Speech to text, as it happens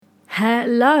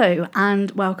Hello and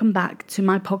welcome back to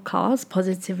my podcast,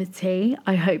 Positivity.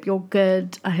 I hope you're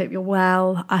good. I hope you're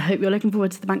well. I hope you're looking forward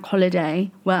to the bank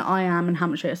holiday where I am in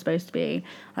Hampshire. It's supposed to be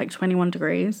like 21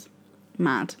 degrees.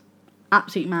 Mad.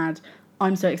 Absolutely mad.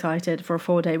 I'm so excited for a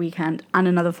 4-day weekend and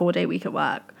another 4-day week at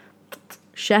work.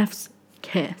 Chef's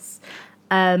kiss.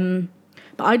 But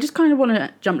I just kind of want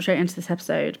to jump straight into this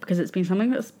episode because it's been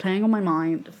something that's playing on my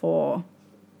mind for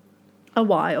a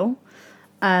while.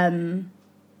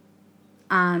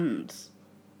 And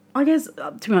I guess,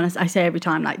 to be honest, I say every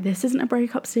time, like, this isn't a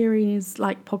breakup series,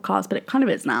 like, podcast, but it kind of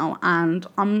is now. And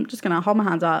I'm just going to hold my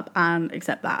hands up and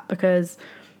accept that because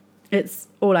it's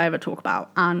all I ever talk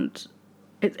about. And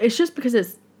it's just because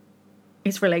it's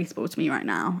relatable to me right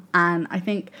now. And I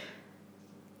think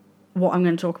what I'm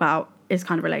going to talk about is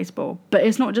kind of relatable. But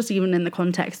it's not just even in the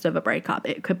context of a breakup.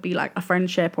 It could be, like, a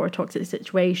friendship or a toxic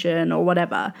situation or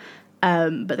whatever.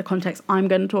 But the context I'm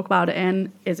going to talk about it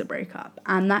in is a breakup.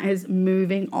 And that is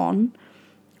moving on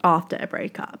after a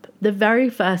breakup. The very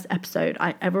first episode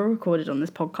I ever recorded on this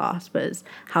podcast was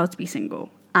How to Be Single.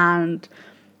 And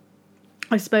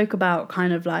I spoke about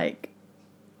kind of like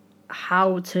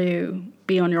how to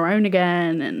be on your own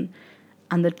again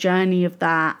and the journey of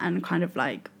that and kind of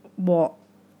like what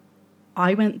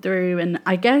I went through. And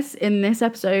I guess in this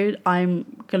episode, I'm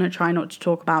going to try not to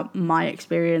talk about my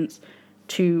experience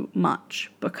too much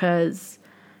because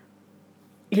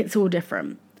it's all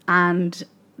different. And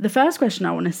the first question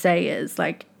I want to say is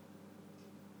like,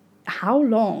 how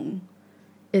long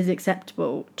is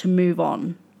acceptable to move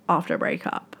on after a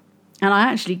breakup? And I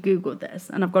actually Googled this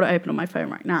and I've got it open on my phone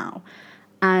right now.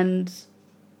 And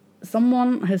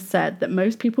someone has said that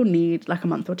most people need like a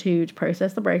month or two to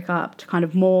process the breakup, to kind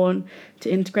of mourn,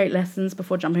 to integrate lessons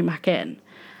before jumping back in.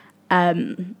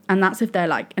 And that's if they're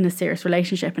like in a serious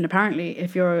relationship. And apparently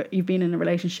if you've been in a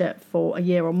relationship for a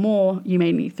year or more, you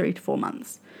may need 3 to 4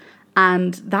 months.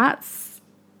 And that's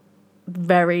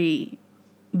very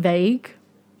vague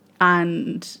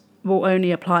and will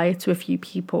only apply to a few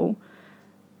people.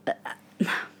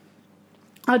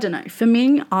 I don't know. For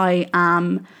me,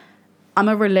 I'm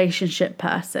a relationship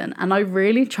person, and I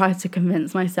really tried to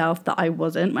convince myself that I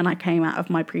wasn't when I came out of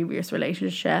my previous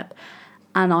relationship.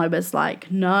 And I was like,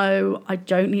 no, I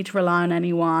don't need to rely on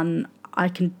anyone. I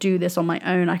can do this on my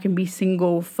own. I can be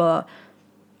single for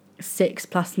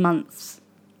 6+ months.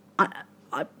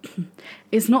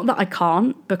 It's not that I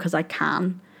can't, because I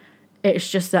can.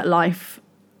 It's just that life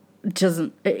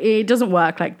doesn't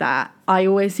work like that. I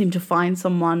always seem to find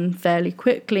someone fairly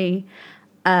quickly.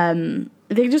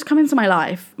 They just come into my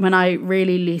life when I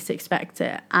really least expect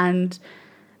it. And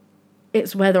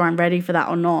it's whether I'm ready for that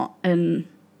or not. And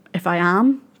if I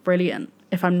am, brilliant.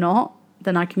 If I'm not,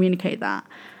 then I communicate that.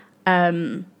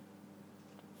 I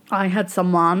had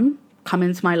someone come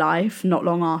into my life not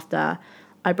long after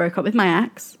I broke up with my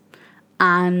ex,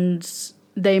 and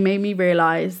they made me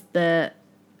realise that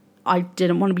I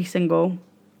didn't want to be single.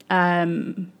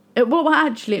 It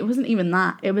wasn't even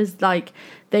that. It was like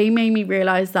they made me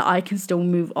realise that I can still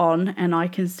move on and I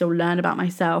can still learn about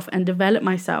myself and develop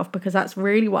myself, because that's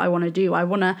really what I want to do. I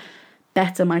want to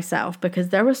better myself, because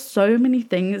there were so many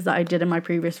things that I did in my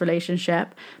previous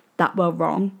relationship that were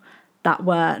wrong, that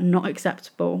were not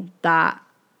acceptable, that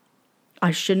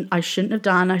I shouldn't have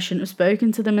done. I shouldn't have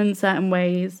spoken to them in certain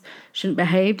ways, shouldn't have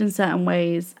behaved in certain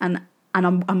ways, and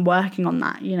I'm working on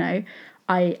that, you know.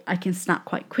 I can snap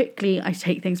quite quickly. I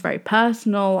take things very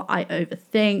personal. I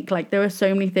overthink. Like, there are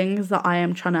so many things that I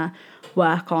am trying to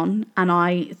work on, and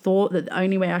I thought that the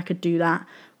only way I could do that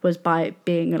was by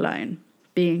being alone,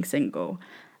 being single.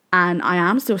 And I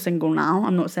am still single now.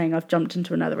 I'm not saying I've jumped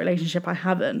into another relationship. I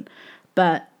haven't.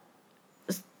 But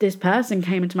this person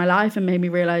came into my life and made me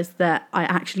realize that I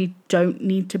actually don't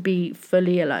need to be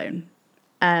fully alone.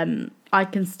 I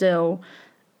can still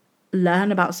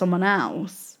learn about someone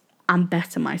else and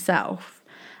better myself.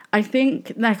 I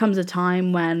think there comes a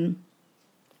time when,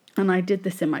 and I did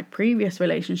this in my previous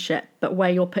relationship, but where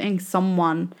you're putting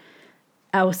someone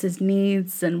else's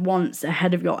needs and wants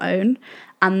ahead of your own,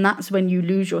 and that's when you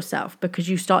lose yourself, because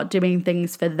you start doing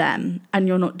things for them and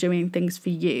you're not doing things for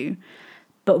you.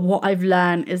 But what I've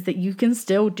learned is that you can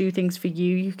still do things for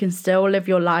you. You can still live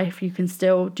your life. You can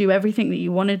still do everything that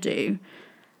you want to do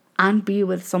and be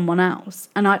with someone else.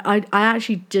 And I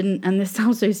actually didn't, and this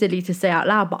sounds so silly to say out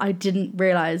loud, but I didn't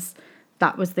realize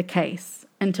that was the case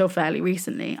until fairly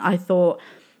recently. I thought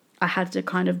I had to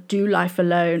kind of do life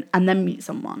alone and then meet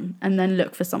someone and then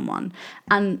look for someone.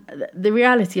 And the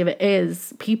reality of it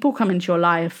is, people come into your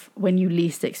life when you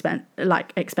least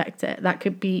expect it. That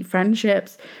could be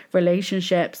friendships,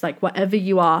 relationships, like whatever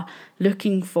you are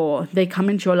looking for, they come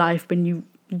into your life when you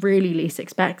really least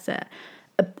expects it.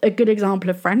 A good example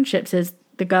of friendships is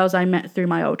the girls I met through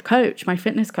my old coach, my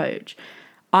fitness coach.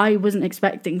 I wasn't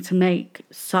expecting to make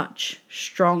such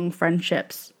strong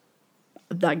friendships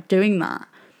like doing that.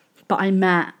 But I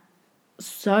met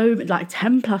so like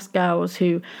 10 plus girls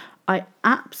who I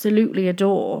absolutely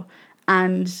adore,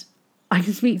 and I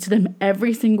can speak to them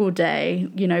every single day.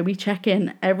 You know, we check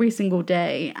in every single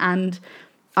day, and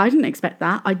I didn't expect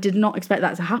that. I did not expect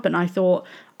that to happen. I thought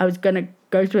I was going to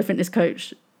go to a fitness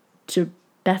coach to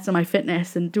better my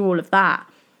fitness and do all of that.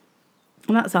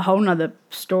 And that's a whole nother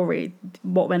story,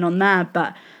 what went on there.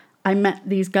 But I met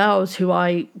these girls who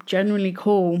I genuinely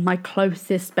call my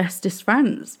closest, bestest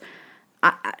friends.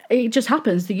 It just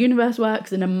happens. The universe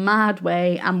works in a mad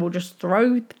way and will just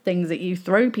throw things at you,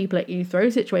 throw people at you, throw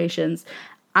situations.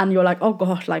 And you're like, oh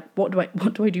gosh, like, what do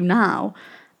I do now?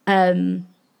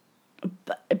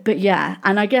 But yeah,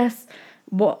 and I guess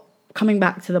coming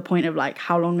back to the point of like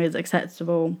how long is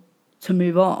acceptable to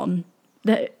move on,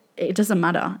 that it doesn't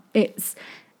matter. It's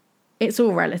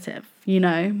all relative, you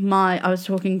know. I was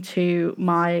talking to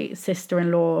my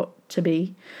sister-in-law to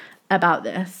be about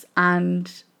this,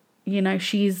 and you know,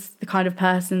 she's the kind of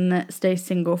person that stays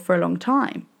single for a long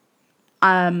time.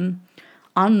 I'm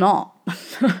not.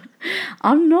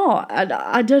 I'm not.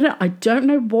 I don't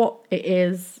know what it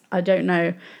is. I don't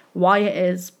know why it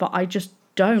is, but I just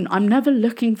don't. I'm never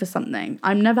looking for something.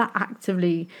 I'm never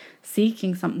actively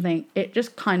seeking something. It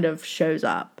just kind of shows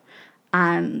up,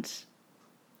 and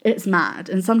it's mad.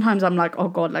 And sometimes I'm like, oh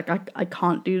God, like I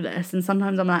can't do this. And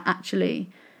sometimes I'm like, actually,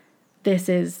 this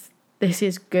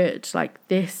is good. Like,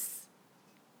 this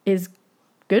is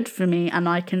good for me, and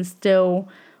I can still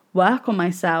work on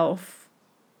myself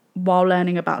while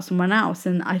learning about someone else.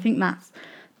 And I think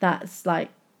that's like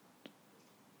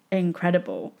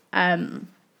incredible.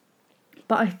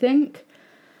 But I think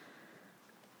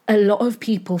a lot of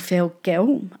people feel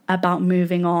guilt about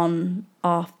moving on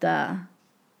after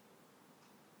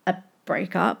a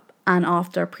breakup and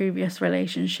after a previous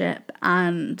relationship.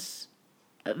 And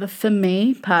for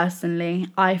me personally,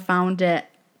 I found it,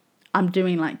 I'm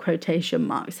doing like quotation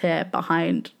marks here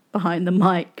behind the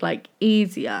mic, like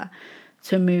easier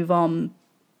to move on,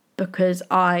 because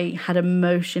I had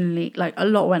emotionally, like a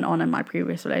lot went on in my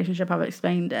previous relationship, I've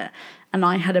explained it, and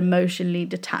I had emotionally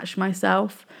detached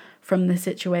myself from the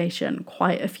situation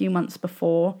quite a few months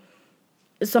before.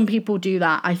 Some people do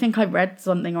that. I think I read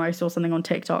something or I saw something on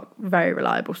TikTok, very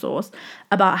reliable source,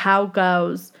 about how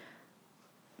girls,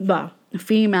 well,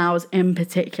 females in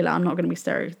particular, I'm not going to be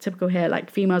stereotypical here, like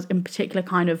females in particular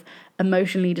kind of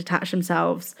emotionally detach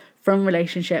themselves from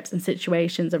relationships and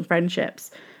situations and friendships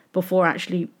before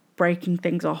actually breaking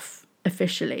things off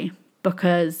officially,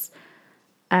 because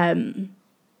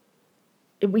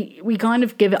we kind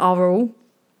of give it our all,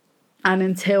 and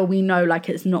until we know like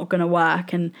it's not going to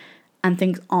work and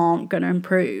things aren't going to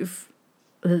improve,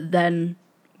 then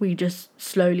we just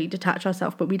slowly detach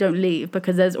ourselves, but we don't leave,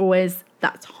 because there's always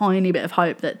that tiny bit of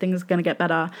hope that things are going to get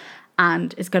better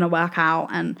and it's going to work out.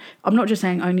 And I'm not just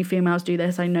saying only females do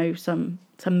this. I know some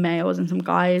males and some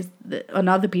guys and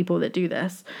other people that do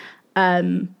this.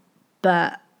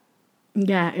 But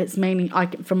yeah, it's mainly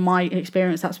from my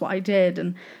experience, that's what I did.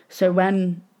 And so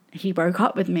when he broke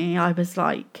up with me, I was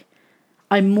like,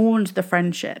 I mourned the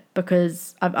friendship,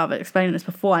 because I've explained this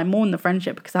before. I mourned the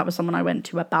friendship because that was someone I went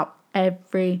to about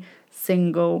every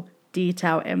single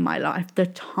detail in my life, the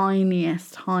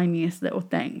tiniest little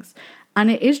things.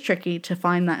 And it is tricky to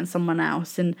find that in someone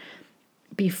else and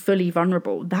be fully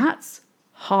vulnerable. That's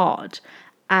hard.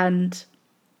 And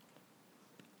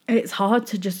it's hard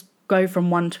to just go from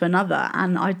one to another.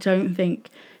 And I don't think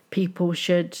people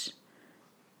should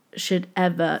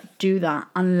ever do that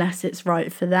unless it's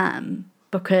right for them,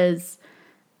 because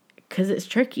it's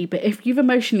tricky. But if you've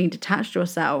emotionally detached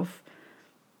yourself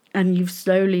and you've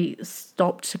slowly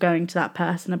stopped going to that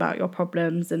person about your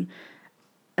problems, and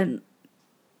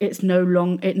it no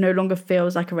longer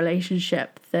feels like a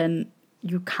relationship, then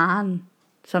you can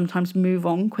sometimes move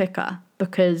on quicker,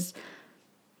 because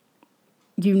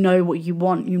you know what you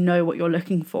want, you know what you're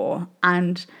looking for,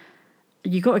 and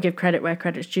you got to give credit where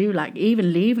credit's due. Like,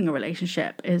 even leaving a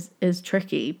relationship is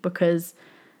tricky, because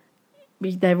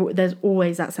there's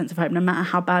always that sense of hope. No matter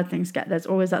how bad things get, there's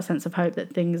always that sense of hope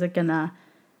that things are gonna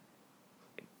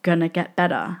get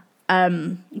better.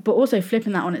 But also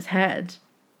flipping that on its head,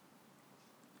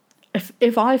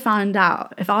 if I found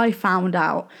out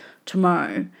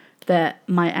tomorrow that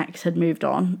my ex had moved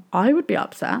on, I would be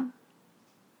upset.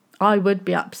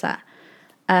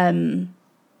 And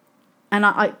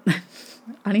I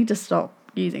I need to stop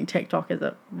using TikTok as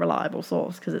a reliable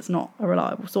source because it's not a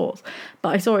reliable source. But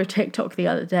I saw a TikTok the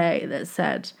other day that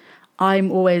said,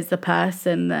 I'm always the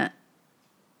person that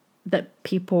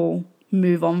people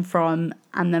move on from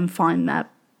and then find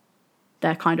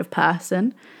their kind of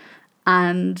person.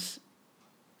 And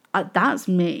that's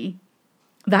me.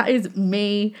 That is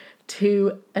me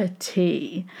to a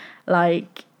T.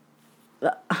 Like,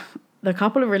 the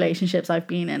couple of relationships I've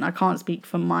been in, I can't speak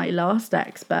for my last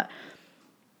ex, but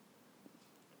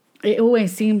it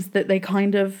always seems that they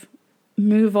kind of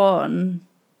move on,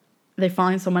 they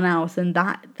find someone else, and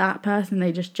that person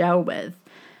they just gel with.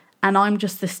 And I'm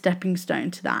just the stepping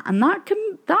stone to that. And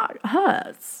that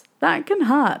hurts. That can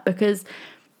hurt because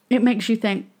it makes you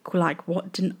think, like,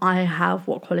 what didn't I have?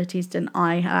 What qualities didn't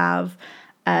I have?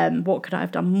 What could I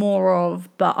have done more of?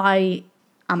 But I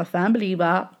am a firm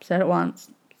believer, said it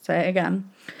once, say it again,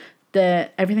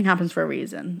 that everything happens for a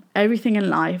reason. Everything in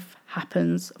life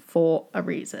happens for a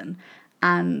reason.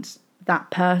 And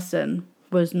that person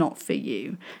was not for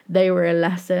you. They were a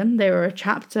lesson. They were a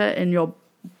chapter in your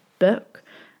book.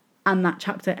 And that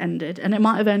chapter ended. And it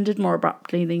might have ended more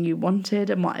abruptly than you wanted.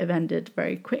 It might have ended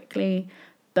very quickly.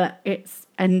 But it's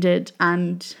ended,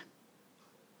 and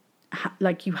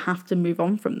like, you have to move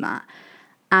on from that.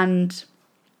 And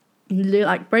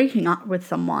like, breaking up with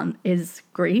someone is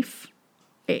grief.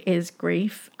 It is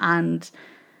grief. And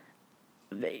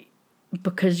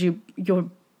because you're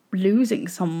losing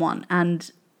someone, and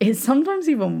it's sometimes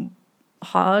even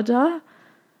harder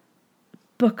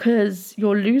because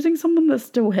you're losing someone that's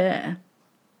still here.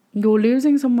 You're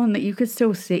losing someone that you could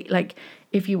still see. Like,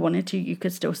 if you wanted to, you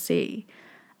could still see.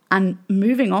 And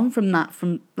moving on from that,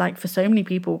 for so many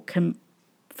people, can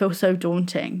feel so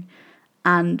daunting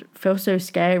and feel so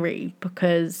scary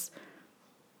because,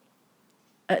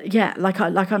 like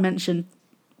I mentioned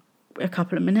a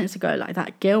couple of minutes ago, like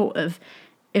that guilt of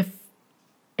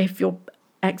if your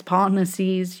ex-partner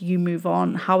sees you move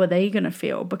on, how are they going to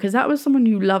feel? Because that was someone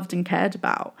you loved and cared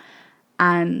about.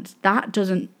 And that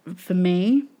for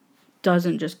me,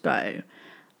 doesn't just go.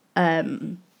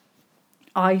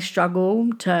 I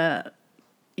struggle to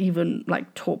even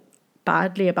like talk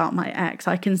badly about my ex.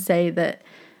 I can say that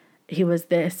he was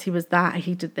this, he was that,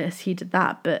 he did this, he did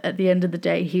that. But at the end of the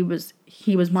day, he was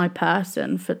my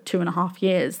person for 2.5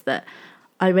 years that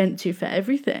I went to for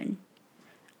everything.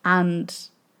 And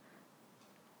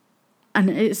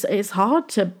it's hard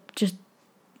to just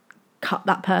cut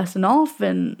that person off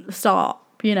and start,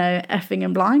 effing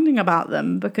and blinding about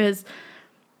them because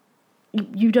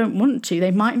you don't want to.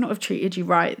 They might not have treated you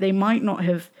right. They might not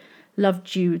have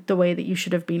loved you the way that you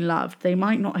should have been loved. They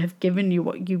might not have given you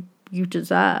what you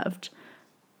deserved.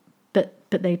 But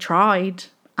they tried,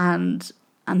 and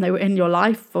they were in your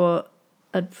life for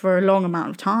a long amount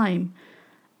of time.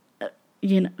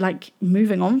 Like,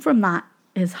 moving on from that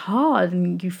is hard,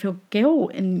 and you feel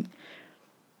guilt. And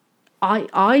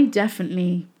I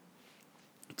definitely,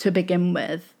 to begin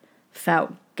with,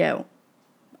 felt guilt.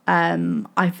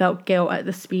 I felt guilt at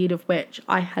the speed of which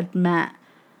I had met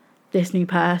this new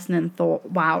person and thought,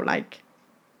 wow, like,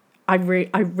 I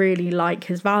really like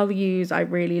his values. I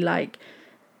really like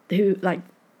his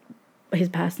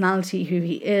personality, who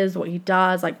he is, what he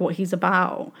does, like what he's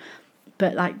about.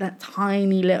 But like, that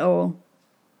tiny little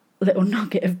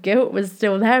nugget of guilt was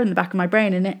still there in the back of my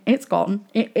brain, and it's gone.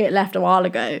 It left a while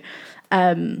ago.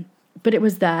 But it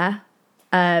was there.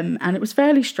 And it was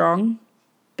fairly strong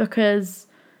because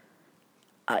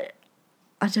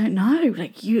I don't know,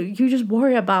 like, you just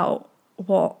worry about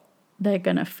what they're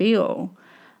gonna feel,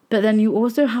 but then you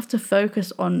also have to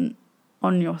focus on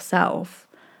yourself.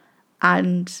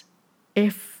 And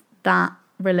if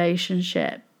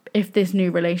this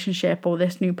new relationship or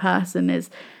this new person is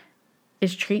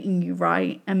treating you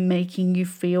right and making you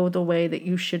feel the way that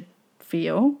you should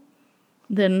feel,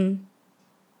 then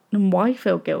why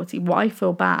feel guilty? Why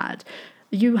feel bad?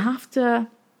 You have to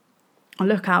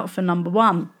look out for number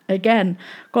one. Again,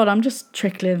 God, I'm just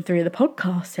trickling through the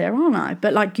podcast here, aren't I?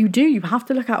 But like, you have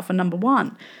to look out for number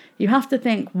one. You have to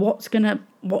think, what's gonna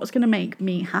make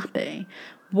me happy?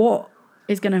 What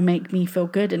is gonna make me feel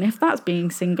good? And if that's being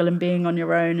single and being on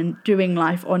your own and doing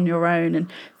life on your own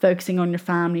and focusing on your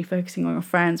family, focusing on your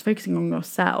friends, focusing on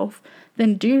yourself,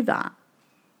 then do that.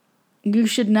 You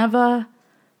should never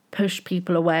push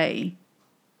people away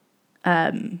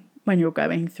when you're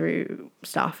going through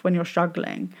stuff, when you're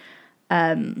struggling.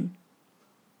 And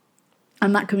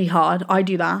that can be hard. I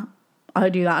do that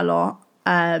a lot.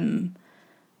 And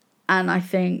I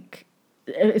think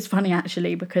it's funny,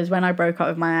 actually, because when I broke up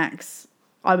with my ex,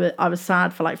 I was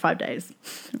sad for like 5 days.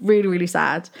 Really, really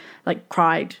sad. Like,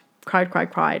 cried,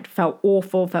 felt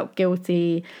awful, felt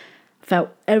guilty. felt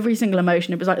every single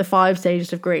emotion. It was like the 5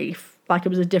 stages of grief. Like, it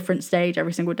was a different stage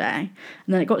every single day.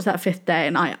 And then it got to that 5th day,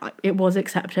 and it was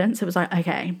acceptance. It was like,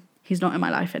 okay, he's not in my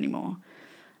life anymore.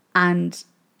 And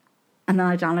then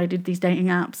I downloaded these dating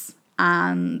apps,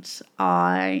 and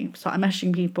I started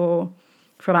messaging people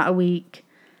for about a week.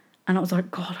 And I was like,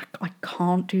 God, I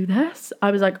can't do this.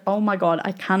 I was like, oh my God,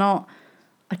 I cannot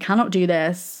do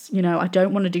this. You know, I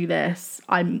don't want to do this.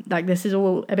 I'm like, this is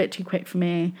all a bit too quick for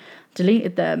me.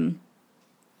 Deleted them.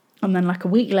 And then like a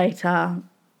week later,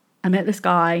 I met this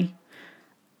guy,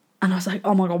 and I was like,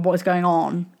 oh my God, what is going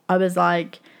on? I was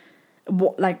like,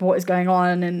 what is going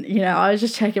on? And, you know, I was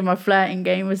just checking my flirting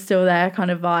game was still there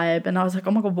kind of vibe. And I was like,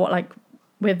 oh my God, what, like,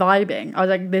 we're vibing. I was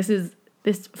like,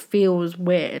 this feels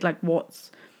weird. Like,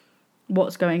 what's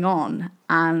going on?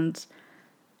 And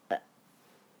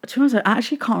to be honest, I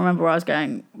actually can't remember where I was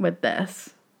going with this.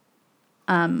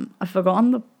 I've forgotten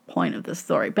the point of the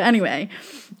story. But anyway,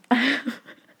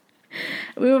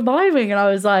 we were vibing, and I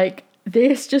was like,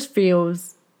 this just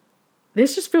feels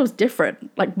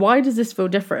different. Like, why does this feel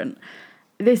different?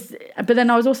 But then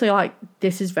I was also like,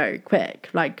 this is very quick.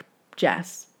 Like,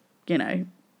 Jess, you know,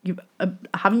 you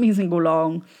haven't been single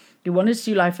long. You wanted to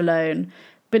do life alone,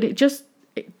 but it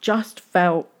just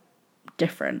felt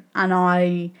different, and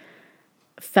I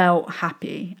felt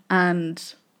happy,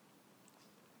 and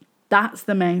that's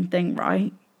the main thing,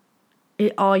 right?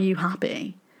 Are you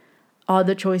happy? Are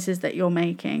the choices that you're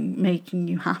making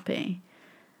you happy?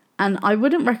 And I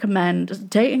wouldn't recommend,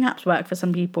 dating apps work for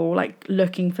some people, like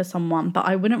looking for someone, but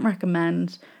I wouldn't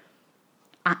recommend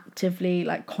actively,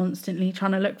 like constantly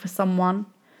trying to look for someone,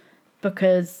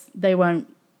 because they won't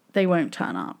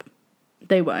turn up.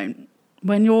 They won't.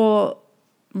 When you're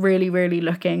really, really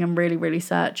looking and really, really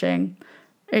searching,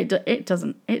 it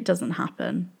doesn't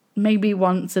happen. Maybe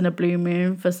once in a blue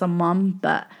moon for someone,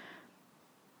 but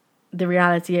the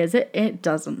reality is it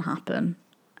doesn't happen.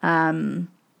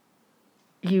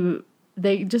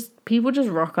 People just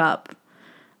rock up,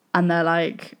 and they're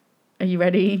like, are you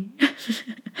ready?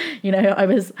 You know,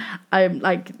 I'm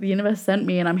like, the universe sent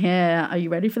me and I'm here. Are you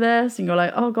ready for this? And you're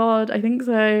like, oh God, I think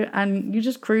so. And you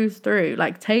just cruise through.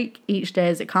 Like, take each day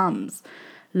as it comes.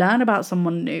 Learn about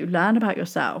someone new. Learn about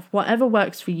yourself. Whatever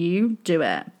works for you, do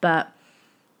it. But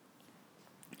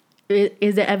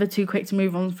is it ever too quick to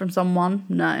move on from someone?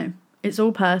 No. It's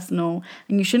all personal,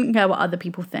 and you shouldn't care what other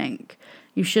people think.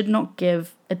 You should not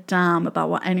give a damn about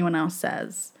what anyone else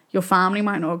says. Your family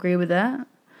might not agree with it.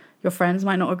 Your friends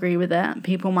might not agree with it.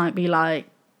 People might be like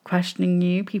questioning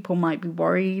you. People might be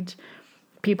worried.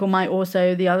 People might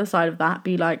also, the other side of that,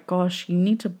 be like, gosh, you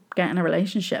need to get in a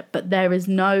relationship. But there is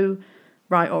no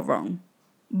right or wrong.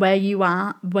 Where you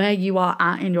are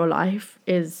at in your life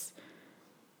is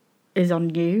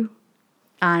on you.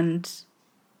 And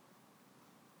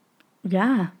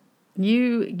yeah,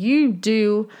 you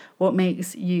do what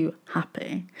makes you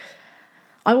happy.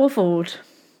 I waffled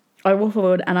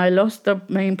and I lost the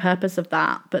main purpose of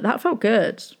that, but that felt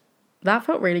good. That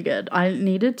felt really good. I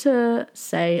needed to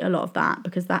say a lot of that,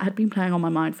 because that had been playing on my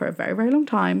mind for a very, very long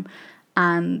time,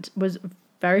 and was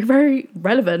very, very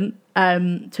relevant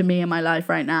to me in my life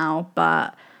right now.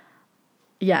 But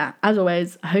yeah, as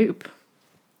always, I hope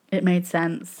it made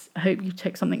sense. I hope you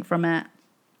took something from it.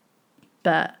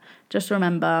 But just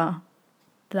remember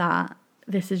that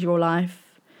this is your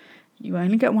life. You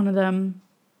only get one of them.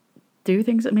 Do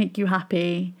things that make you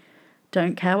happy.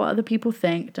 Don't care what other people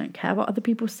think. Don't care what other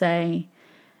people say.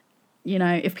 You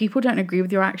know, if people don't agree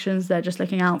with your actions, they're just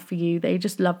looking out for you. They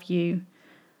just love you.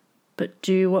 But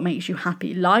do what makes you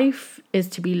happy. Life is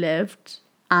to be lived,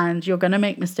 and you're going to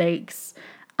make mistakes,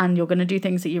 and you're going to do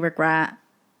things that you regret,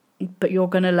 but you're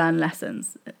going to learn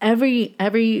lessons.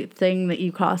 Everything that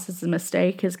you class as a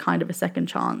mistake is kind of a second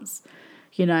chance.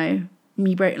 You know,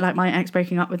 like my ex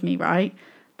breaking up with me, right?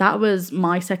 That was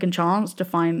my second chance to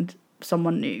find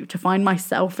someone new, to find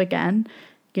myself again.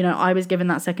 You know, I was given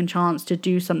that second chance to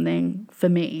do something for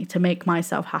me, to make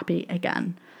myself happy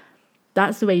again.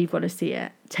 That's the way you've got to see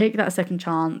it. Take that second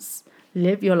chance,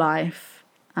 live your life,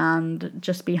 and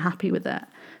just be happy with it.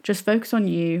 Just focus on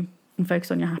you and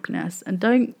focus on your happiness. And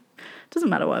doesn't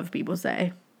matter what other people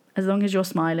say. As long as you're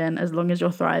smiling, as long as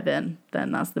you're thriving,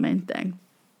 then that's the main thing.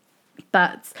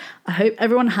 But I hope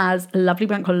everyone has a lovely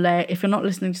bank holiday. If you're not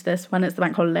listening to this when it's the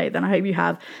bank holiday, then I hope you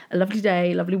have a lovely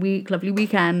day, lovely week, lovely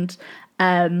weekend.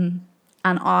 And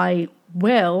I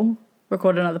will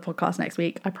record another podcast next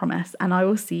week, I promise. And I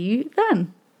will see you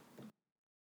then.